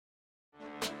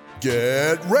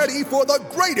Get ready for the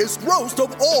greatest roast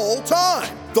of all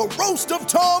time, the Roast of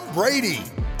Tom Brady,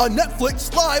 a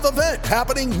Netflix live event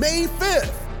happening May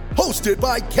 5th. Hosted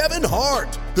by Kevin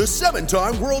Hart, the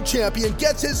 7-time world champion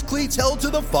gets his cleats held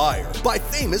to the fire by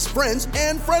famous friends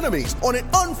and frenemies on an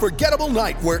unforgettable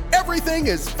night where everything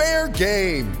is fair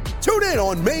game. Tune in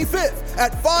on May 5th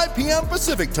at 5 p.m.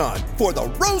 Pacific time for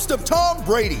the Roast of Tom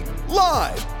Brady,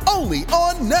 live only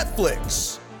on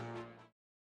Netflix.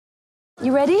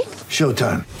 You ready?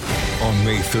 Showtime. On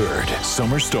May 3rd,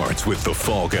 summer starts with The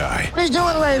Fall Guy. Let's do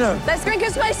it later. Let's drink a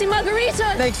spicy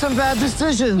margarita. Make some bad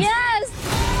decisions. Yes!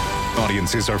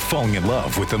 Audiences are falling in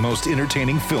love with the most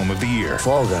entertaining film of the year.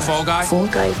 Fall Guy. Fall Guy? Fall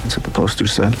Guy. That's what the poster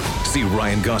said. See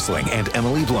Ryan Gosling and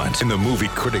Emily Blunt in the movie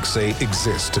critics say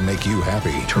exists to make you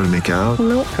happy. Trying to make it out?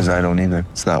 Nope. Because I don't either.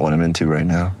 It's not what I'm into right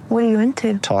now. What are you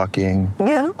into? Talking.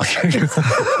 Yeah.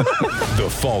 The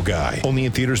Fall Guy. Only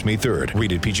in theaters May 3rd.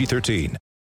 Rated PG-13.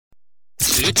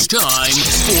 It's time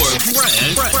for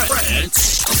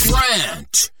Grant's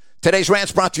Rant. Today's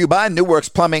rant's brought to you by New Works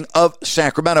Plumbing of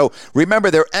Sacramento.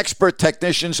 Remember, their expert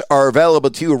technicians are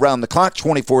available to you around the clock,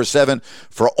 24/7,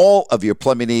 for all of your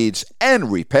plumbing needs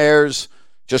and repairs.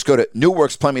 Just go to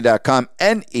newworksplumbing.com,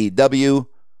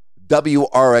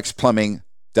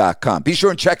 NEWWRXplumbing.com. Be sure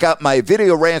and check out my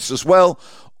video rants as well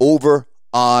over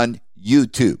on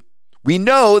YouTube. We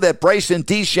know that Bryson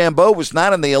DeChambeau was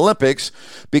not in the Olympics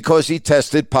because he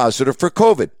tested positive for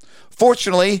COVID.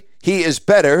 Fortunately, he is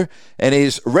better, and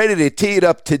he's ready to tee it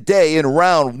up today in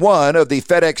round 1 of the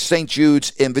FedEx St.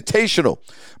 Jude's Invitational.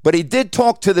 But he did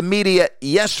talk to the media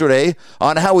yesterday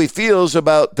on how he feels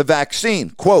about the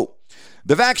vaccine. Quote,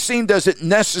 "The vaccine doesn't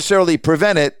necessarily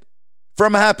prevent it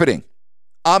from happening.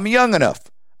 I'm young enough.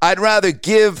 I'd rather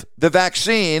give the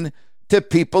vaccine to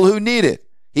people who need it."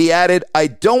 He added, "I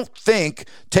don't think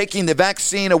taking the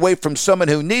vaccine away from someone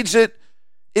who needs it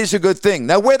is a good thing."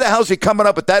 Now, where the hell is he coming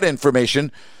up with that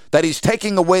information that he's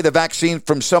taking away the vaccine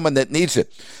from someone that needs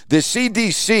it? The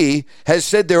CDC has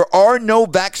said there are no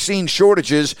vaccine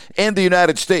shortages in the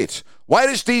United States. Why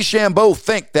does DeChambeau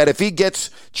think that if he gets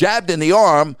jabbed in the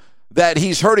arm that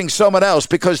he's hurting someone else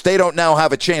because they don't now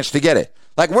have a chance to get it?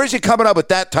 Like, where's he coming up with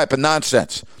that type of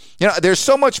nonsense? You know, there's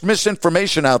so much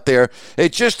misinformation out there.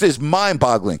 It just is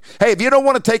mind-boggling. Hey, if you don't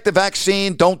want to take the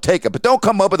vaccine, don't take it. But don't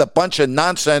come up with a bunch of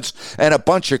nonsense and a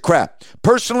bunch of crap.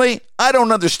 Personally, I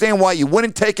don't understand why you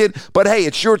wouldn't take it. But, hey,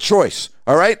 it's your choice,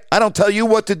 all right? I don't tell you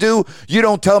what to do. You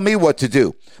don't tell me what to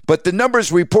do. But the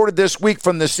numbers reported this week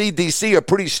from the CDC are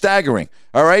pretty staggering,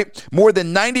 all right? More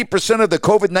than 90% of the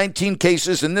COVID-19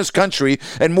 cases in this country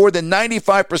and more than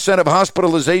 95% of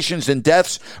hospitalizations and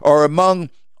deaths are among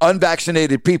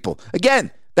unvaccinated people. Again,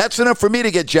 that's enough for me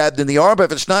to get jabbed in the arm. But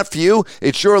if it's not for you,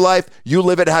 it's your life. You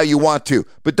live it how you want to.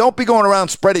 But don't be going around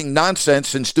spreading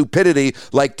nonsense and stupidity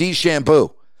like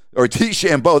DeChambeau.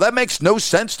 That makes no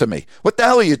sense to me. What the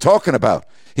hell are you talking about?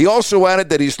 He also added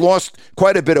that he's lost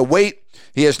quite a bit of weight.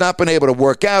 He has not been able to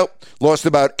work out, lost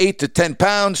about 8 to 10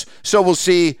 pounds. So we'll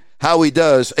see how he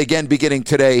does, again, beginning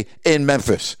today in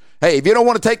Memphis. Hey, if you don't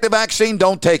want to take the vaccine,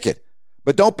 don't take it.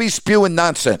 But don't be spewing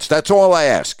nonsense. That's all I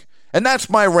ask. And that's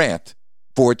my rant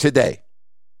for today.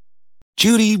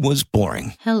 Judy was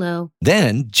boring. Hello.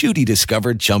 Then Judy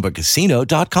discovered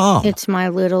ChumbaCasino.com. It's my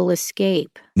little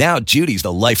escape. Now Judy's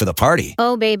the life of the party.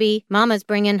 Oh, baby, mama's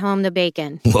bringing home the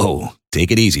bacon. Whoa,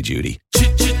 take it easy, Judy.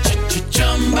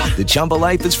 The Chumba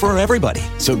life is for everybody.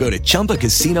 So go to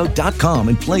ChumbaCasino.com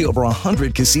and play over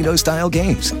 100 casino-style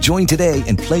games. Join today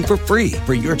and play for free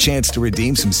for your chance to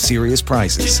redeem some serious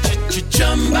prizes.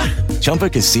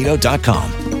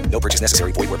 ChumbaCasino.com. No purchase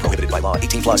necessary. Void where prohibited by law.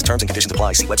 18 plus terms and conditions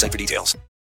apply. See website for details.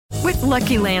 With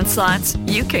Lucky Land Slots,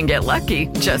 you can get lucky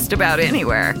just about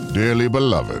anywhere. Dearly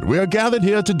beloved, we are gathered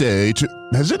here today to...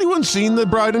 Has anyone seen the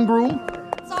bride and groom?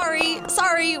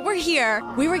 Sorry, we're here.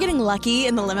 We were getting lucky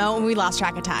in the limo and we lost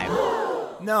track of time.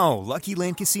 No, Lucky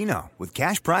Land Casino, with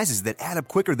cash prizes that add up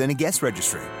quicker than a guest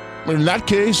registry. In that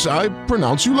case, I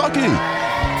pronounce you lucky.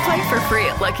 Play for free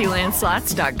at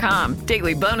LuckyLandSlots.com.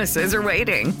 Daily bonuses are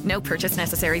waiting. No purchase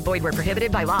necessary. Void where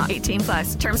prohibited by law. 18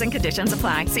 plus. Terms and conditions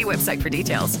apply. See website for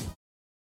details.